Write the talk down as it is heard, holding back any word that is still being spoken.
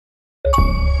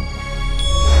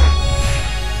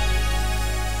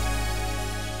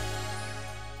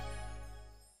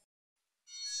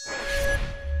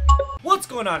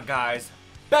going on, guys?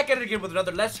 Back at it again with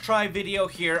another Let's Try video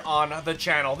here on the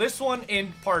channel. This one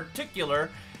in particular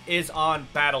is on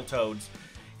Battletoads.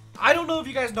 I don't know if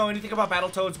you guys know anything about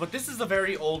Battletoads, but this is a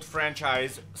very old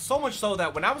franchise. So much so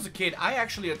that when I was a kid, I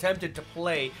actually attempted to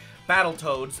play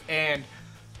Battletoads, and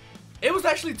it was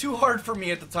actually too hard for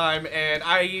me at the time, and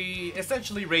I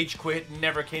essentially rage quit and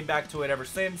never came back to it ever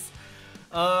since.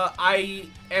 I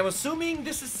am assuming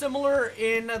this is similar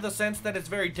in the sense that it's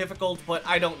very difficult, but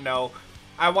I don't know.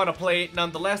 I want to play it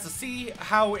nonetheless to see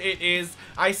how it is.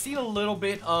 I've seen a little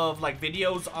bit of like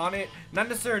videos on it, not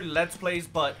necessarily Let's Plays,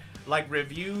 but like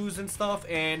reviews and stuff,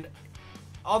 and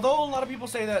although a lot of people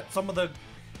say that some of the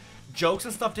jokes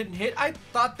and stuff didn't hit, I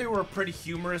thought they were pretty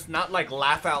humorous, not like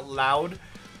laugh out loud,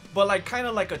 but like kind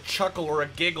of like a chuckle or a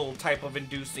giggle type of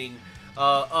inducing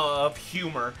of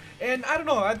humor. And I don't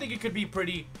know, I think it could be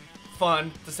pretty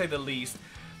fun, to say the least.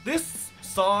 This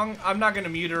song, I'm not going to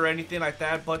mute it or anything like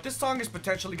that, but this song is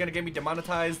potentially going to get me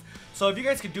demonetized. So if you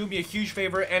guys could do me a huge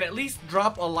favor and at least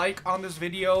drop a like on this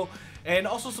video, and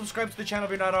also subscribe to the channel if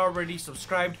you're not already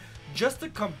subscribed, just to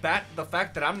combat the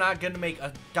fact that I'm not going to make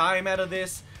a dime out of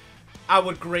this, I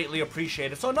would greatly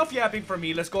appreciate it. So enough yapping for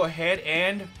me, let's go ahead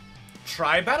and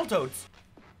try Battletoads.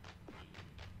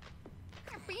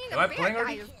 Am I playing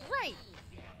already? Right.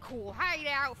 Cool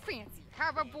hideout, fancy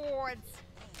hoverboards.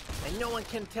 And no one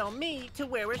can tell me to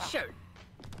wear a shirt.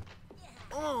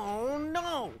 Oh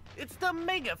no! It's the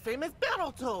mega famous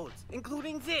Battletoads,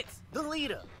 including Zitz, the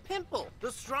leader, Pimple,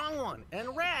 the strong one,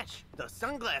 and Rash, the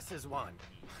sunglasses one.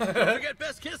 Don't forget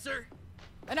Best Kisser.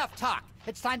 Enough talk.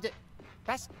 It's time to...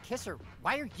 Best kisser?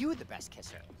 Why are you the best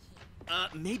kisser?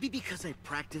 Maybe because I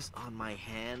practice on my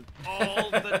hand all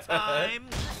the time.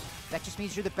 That just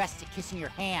means you're the best at kissing your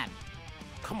hand.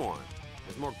 Come on,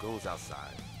 there's more girls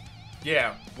outside.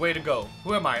 Yeah, way to go.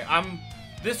 Who am I? I'm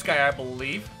this guy, I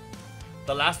believe.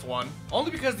 The last one.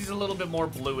 Only because he's a little bit more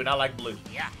blue, and I like blue.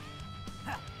 Yeah.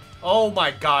 Oh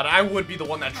my god, I would be the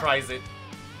one that tries it.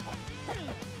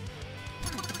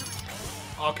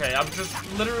 Okay, I'm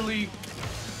just literally...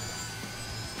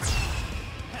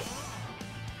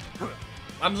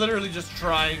 I'm literally just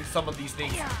trying some of these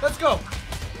things. Let's go!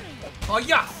 Oh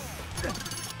yeah!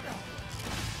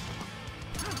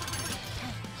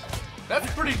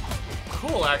 That's pretty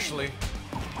cool, actually.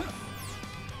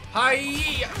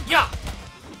 Hi-ya!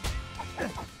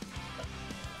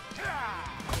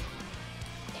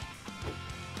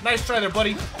 Nice try there,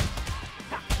 buddy.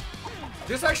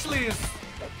 This actually is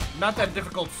not that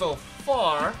difficult so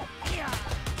far.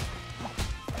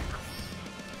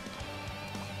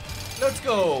 Let's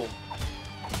go.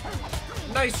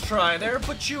 Nice try there,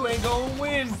 but you ain't gonna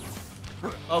win.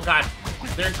 Oh god,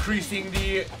 they're increasing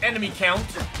the enemy count.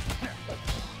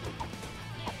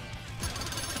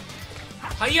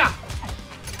 Hiya!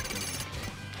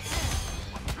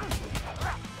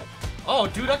 Oh,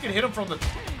 dude, I can hit him from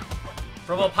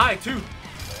up high too.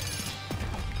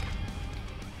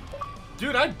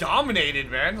 Dude, I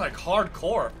dominated, man, like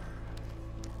hardcore.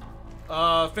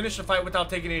 Finish the fight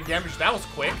without taking any damage. That was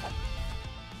quick.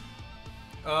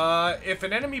 If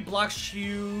an enemy blocks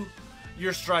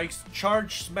your strikes,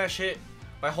 charge smash it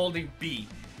by holding B.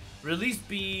 Release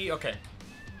B. Okay.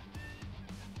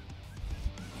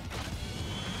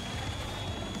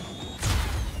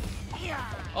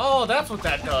 Oh, that's what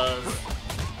that does.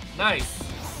 Nice.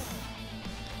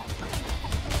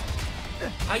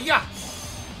 Hiya!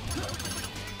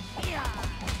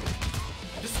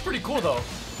 This is pretty cool, though.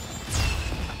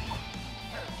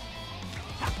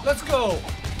 Let's go.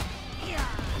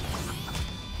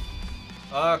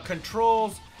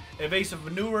 Controls, evasive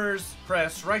maneuvers,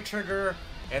 press right trigger,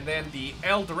 and then the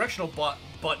L directional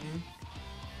button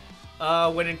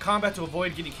when in combat to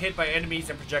avoid getting hit by enemies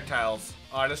and projectiles.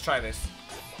 Alright, let's try this.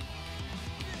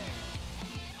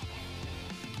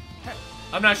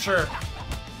 I'm not sure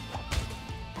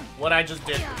what I just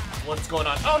did. What's going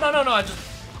on? Oh, no, I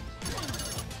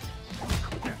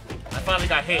finally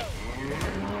got hit.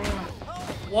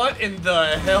 What in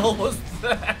the hell was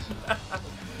that?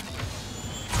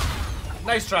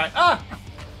 Nice try. Ah!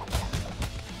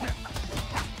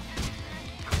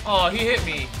 Oh, he hit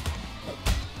me.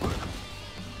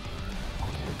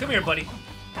 Come here, buddy.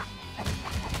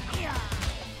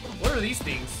 What are these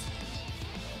things?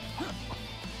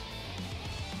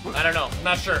 I don't know. I'm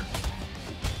not sure.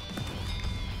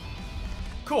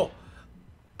 Cool.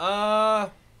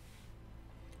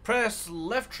 Press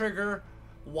left trigger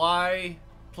Y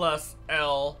plus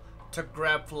L to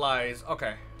grab flies.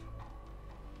 Okay.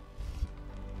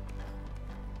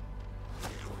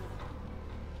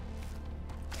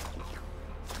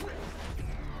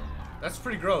 That's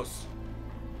pretty gross.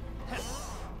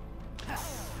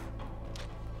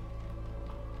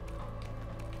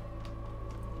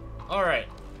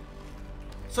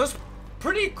 So it's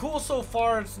pretty cool so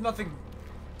far. It's nothing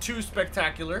too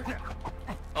spectacular.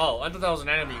 Oh, I thought that was an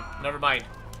enemy. Never mind.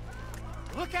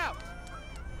 Look out!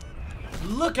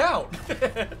 Look out!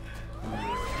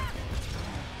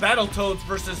 Battletoads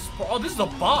versus... Oh, this is a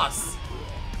boss.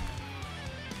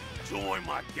 Join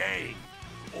my gang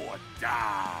or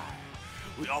die.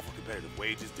 We offer competitive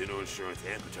wages, dinner insurance,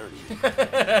 and paternity.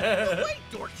 Wait,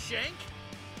 Dorkshank!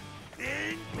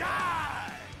 Then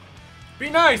die. Be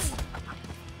nice.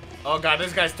 Oh god,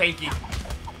 this guy's tanky.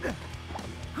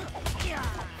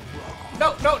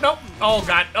 No, no, no. Oh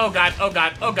god, oh god, oh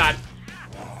god, oh god.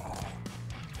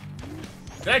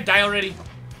 Did I die already?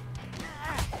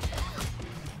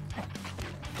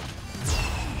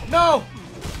 No!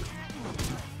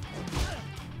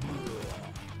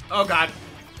 Oh god.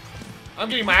 I'm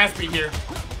getting my ass beat here.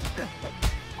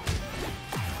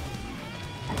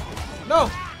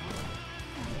 No!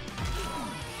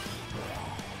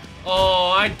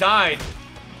 Oh, I died.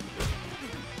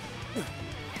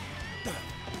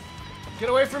 Get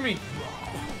away from me.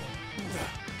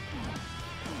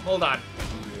 Hold on.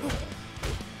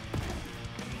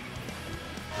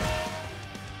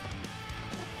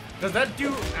 Does that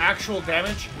do actual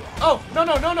damage? Oh, no,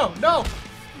 no, no, no, no!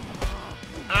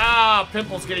 Ah,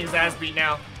 Pimple's getting his ass beat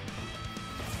now.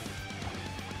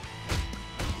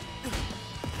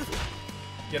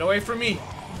 Get away from me.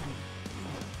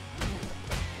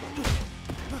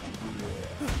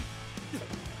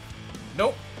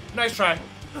 Nope. Nice try.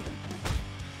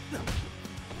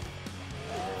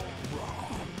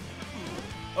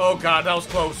 Oh god, that was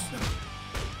close.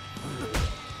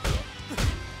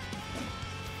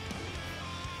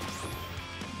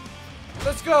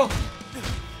 Let's go.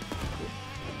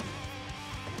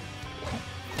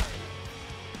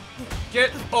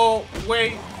 Get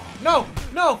away. No,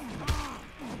 no.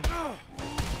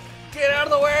 Get out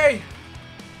of the way.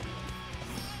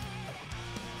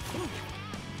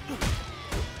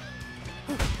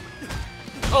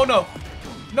 Oh no.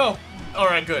 No. All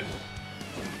right, good.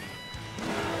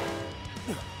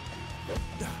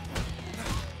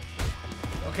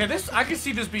 Okay, I can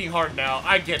see this being hard now.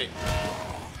 I get it.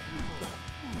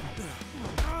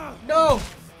 No.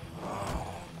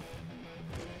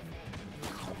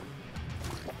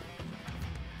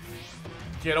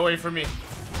 Get away from me.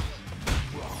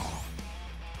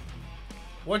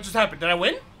 What just happened? Did I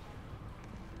win?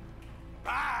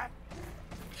 Bye.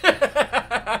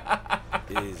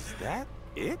 Is that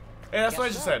it? Yeah, that's what I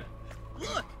just said.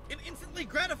 Look, an instantly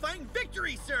gratifying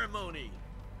victory ceremony.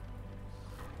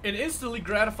 An instantly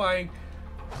gratifying...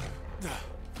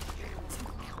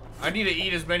 I need to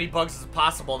eat as many bugs as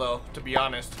possible, though, to be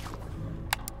honest.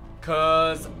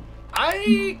 Because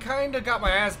I kind of got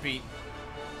my ass beat.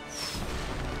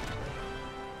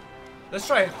 Let's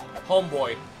try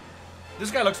Homeboy.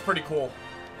 This guy looks pretty cool.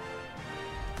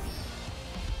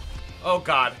 Oh,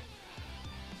 God.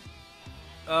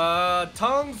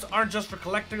 Tongues aren't just for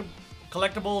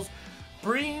collectibles.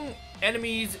 Bring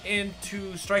enemies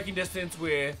into striking distance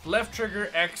with left trigger,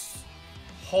 X,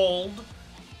 hold.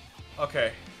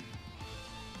 Okay.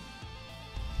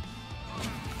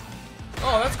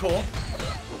 Oh, that's cool.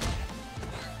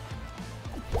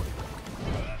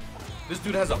 This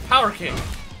dude has a power kick.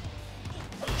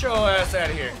 Get your ass out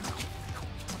of here.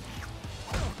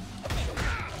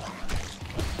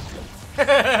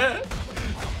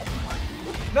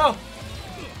 No.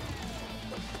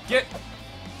 Get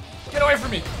away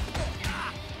from me.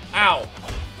 Ow.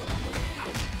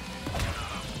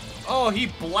 Oh, he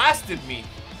blasted me.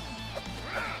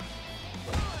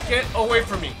 Get away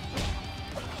from me.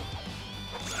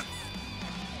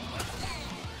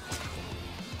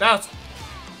 That's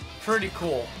pretty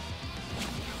cool.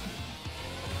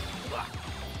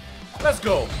 Let's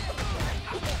go.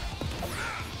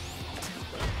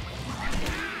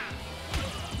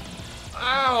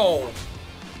 Ow.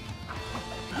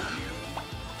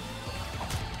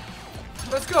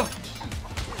 Let's go.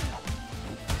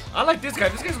 I like this guy.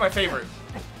 This guy's my favorite.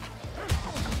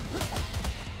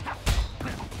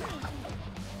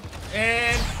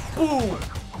 And boom.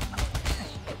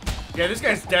 Yeah, this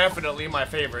guy's definitely my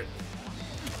favorite.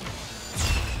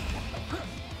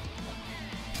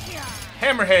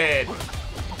 Hammerhead.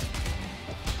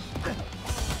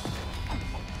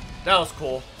 That was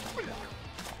cool.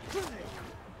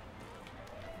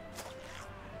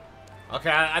 Okay,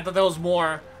 I thought that was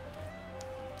more.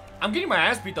 I'm getting my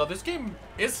ass beat though. This game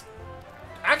is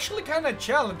actually kind of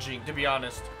challenging, to be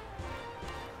honest.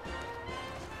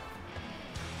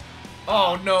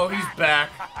 Oh no, he's back.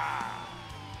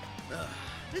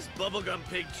 This bubblegum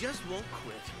pig just won't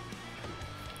quit.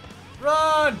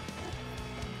 Run!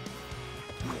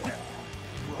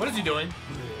 What is he doing?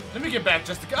 Let me get back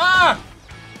just to... Ah!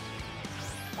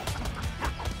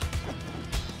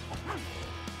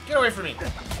 Get away from me.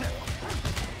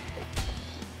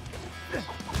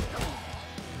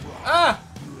 Ah!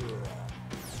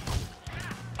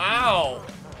 Ow!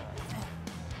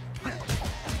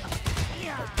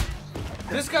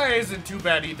 This guy isn't too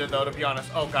bad either, though, to be honest.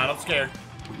 Oh, God, I'm scared.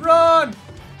 Run!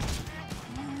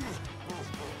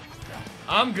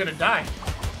 I'm gonna die.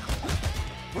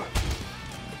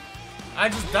 I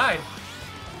just died.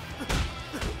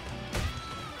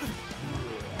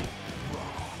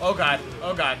 Oh, God.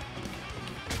 Oh, God.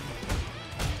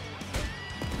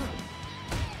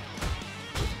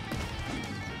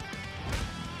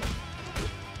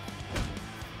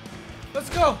 Let's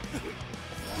go.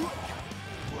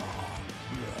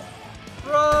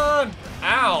 Run!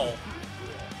 Ow!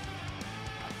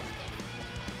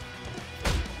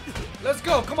 Let's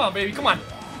go! Come on, baby! Come on!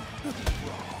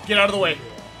 Get out of the way!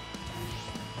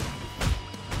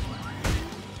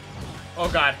 Oh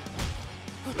God!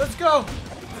 Let's go!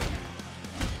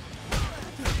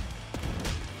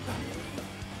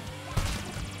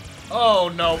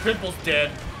 Oh no! Pimple's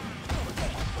dead.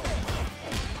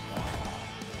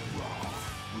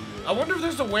 I wonder if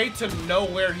there's a way to know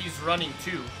where he's running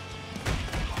to.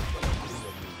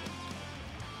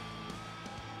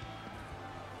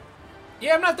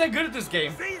 Yeah, I'm not that good at this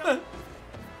game.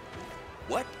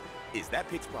 What is that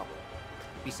pig's problem?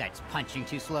 Besides punching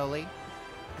too slowly.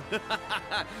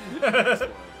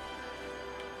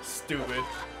 Stupid.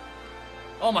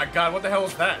 Oh my God, what the hell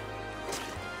was that?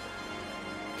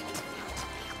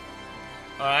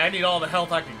 I need all the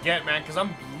health I could get, man, because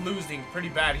I'm losing pretty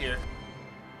bad here.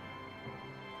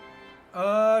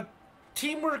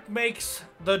 Teamwork makes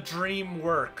the dream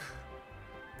work.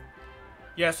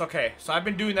 Yes, okay. So I've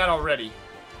been doing that already.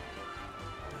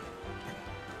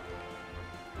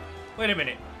 Wait a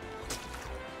minute.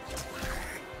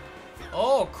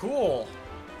 Oh, cool.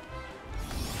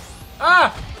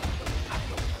 Ah!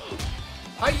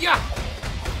 Hiya!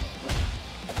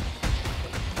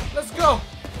 Let's go!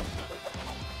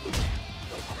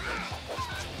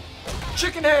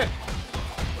 Chicken head!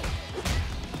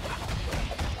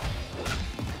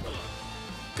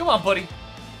 Come on, buddy.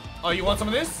 Oh, you want some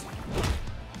of this?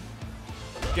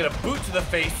 Get a boot to the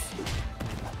face.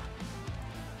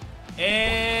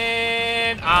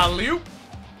 And alley-oop.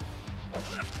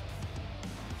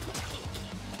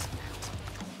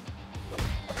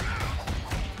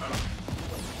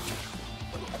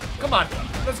 Come on,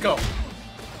 let's go.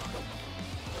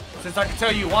 Since I can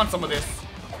tell you want some of this.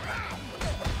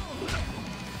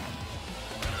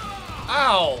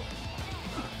 Ow.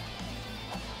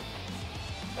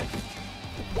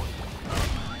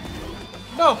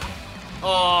 No.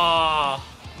 Aww.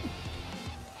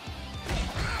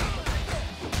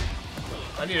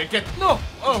 I need to get... No!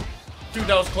 Oh! Dude,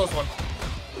 that was a close one.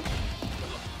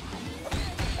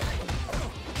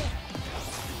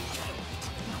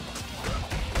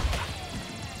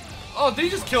 Oh, did he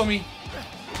just kill me?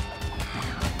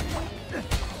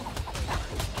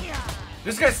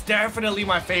 This guy's definitely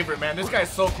my favorite, man. This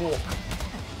guy's so cool.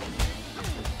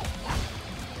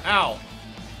 Ow.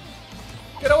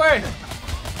 Get away!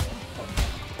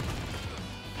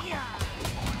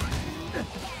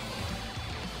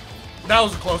 That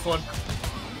was a close one.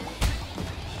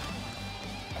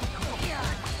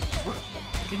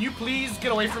 Can you please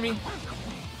get away from me?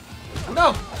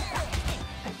 No!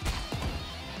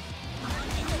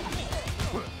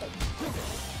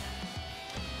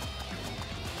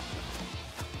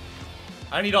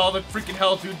 I need all the freaking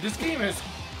health, dude. This game is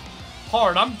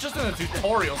hard. I'm just in the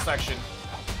tutorial section.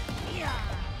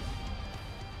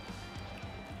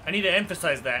 I need to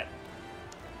emphasize that.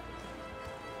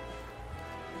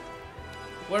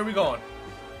 Where are we going?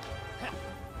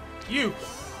 You!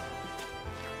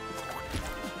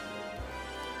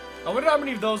 I wonder how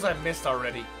many of those I missed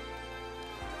already.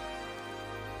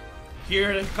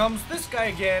 Here comes this guy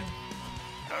again.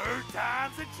 Third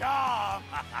time's a charm.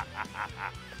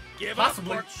 Give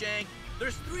Possibly. up, Shank.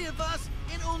 There's 3 of us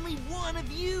and only 1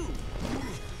 of you.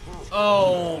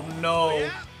 Oh no.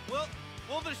 Yeah?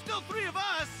 Well, there's still 3 of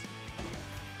us.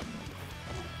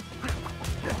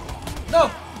 No!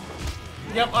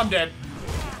 Yep, I'm dead.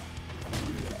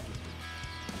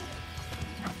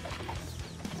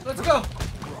 Let's go.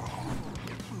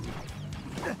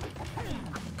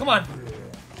 Come on.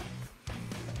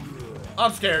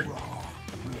 I'm scared.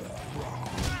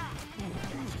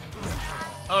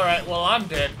 Alright, well, I'm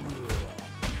dead.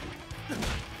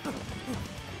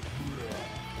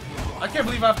 I can't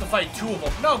believe I have to fight 2 of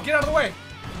them. No, get out of the way.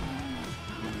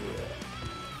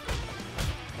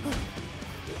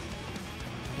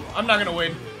 I'm not gonna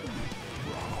win.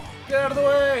 Get out of the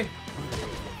way!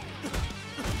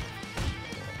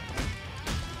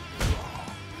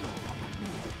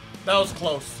 That was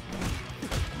close.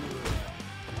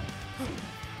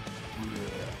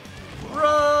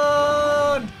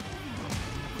 Run!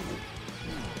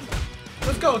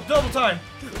 Let's go, double time.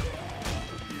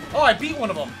 Oh, I beat one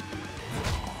of them.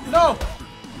 No!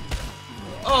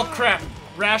 Oh, crap.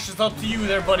 Rash is up to you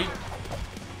there, buddy.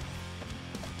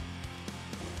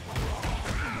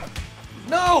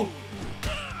 No!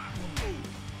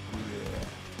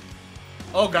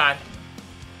 Oh, God.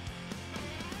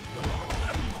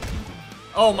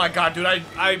 Oh, my God, dude.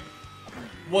 I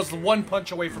was one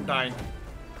punch away from dying.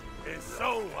 And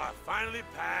so I finally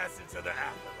pass into the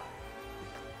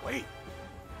afterlife. Wait,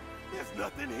 there's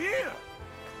nothing here.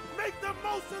 Make the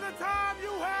most of the time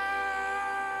you have.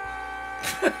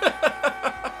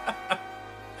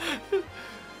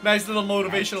 Nice little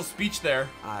motivational speech there.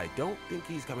 I don't think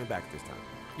he's coming back this time.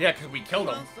 Yeah, because we killed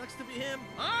him. Well, sucks to be him.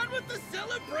 On with the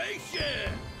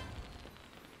celebration!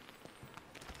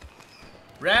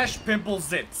 Rash, Pimple,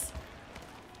 Zitz.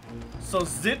 So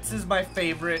Zitz is my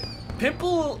favorite.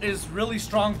 Pimple is really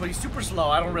strong, but he's super slow.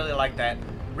 I don't really like that.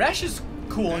 Rash is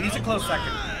cool. He's a close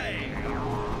second.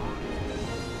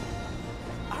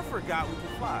 I forgot we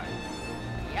could fly.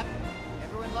 Yep,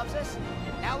 everyone loves us, and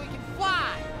now we can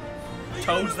fly!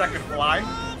 Toads that can fly.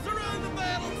 Around the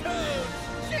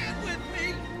Battletoads! Chant with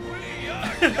me! We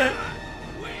are God!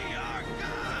 We are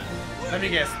God! Let me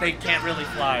guess, they can't really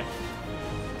fly.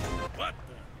 What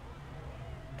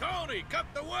the? Tony, cut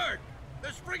the work!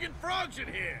 There's friggin' frogs in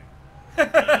here!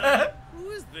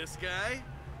 Who is this guy?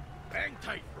 Hang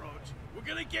tight, frogs. We're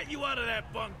gonna get you out of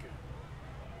that bunker.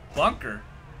 Bunker?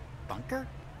 Bunker?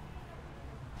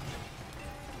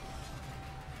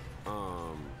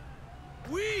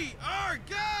 We are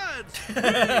gods! We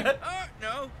are...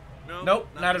 No. Nope,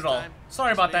 not this at all. time.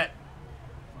 Sorry It's about me.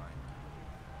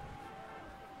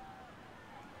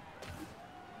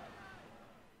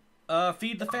 that.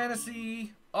 Feed the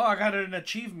fantasy. Oh, I got an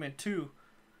achievement too.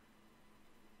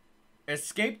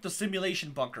 Escape the simulation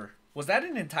bunker. Was that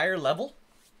an entire level?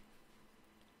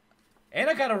 And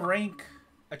I got a rank,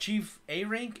 achieve a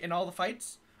rank in all the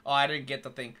fights. Oh, I didn't get the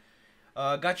thing.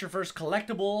 Got your first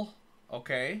collectible.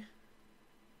 Okay.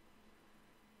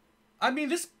 I mean,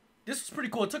 this was pretty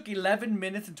cool. It took 11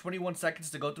 minutes and 21 seconds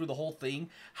to go through the whole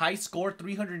thing. High score,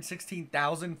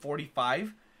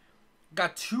 316,045.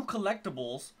 Got 2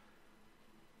 collectibles.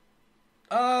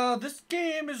 This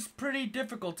game is pretty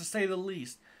difficult to say the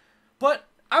least. But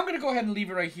I'm going to go ahead and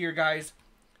leave it right here, guys.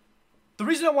 The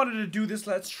reason I wanted to do this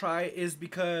Let's Try is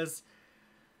because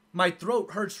my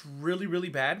throat hurts really, really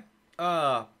bad.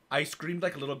 I screamed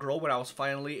like a little girl when I was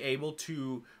finally able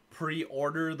to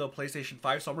pre-order the PlayStation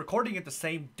 5. So I'm recording it the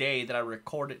same day that I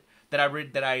recorded, that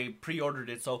I pre-ordered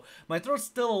it. So my throat's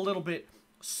still a little bit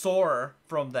sore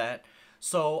from that.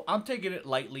 So I'm taking it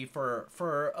lightly for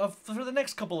the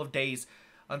next couple of days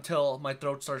until my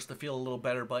throat starts to feel a little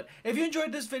better. But if you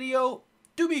enjoyed this video,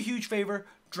 do me a huge favor,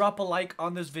 drop a like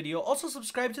on this video. Also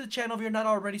subscribe to the channel if you're not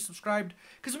already subscribed,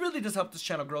 because it really does help this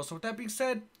channel grow. So with that being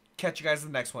said, catch you guys in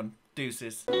the next one.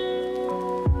 Deuces.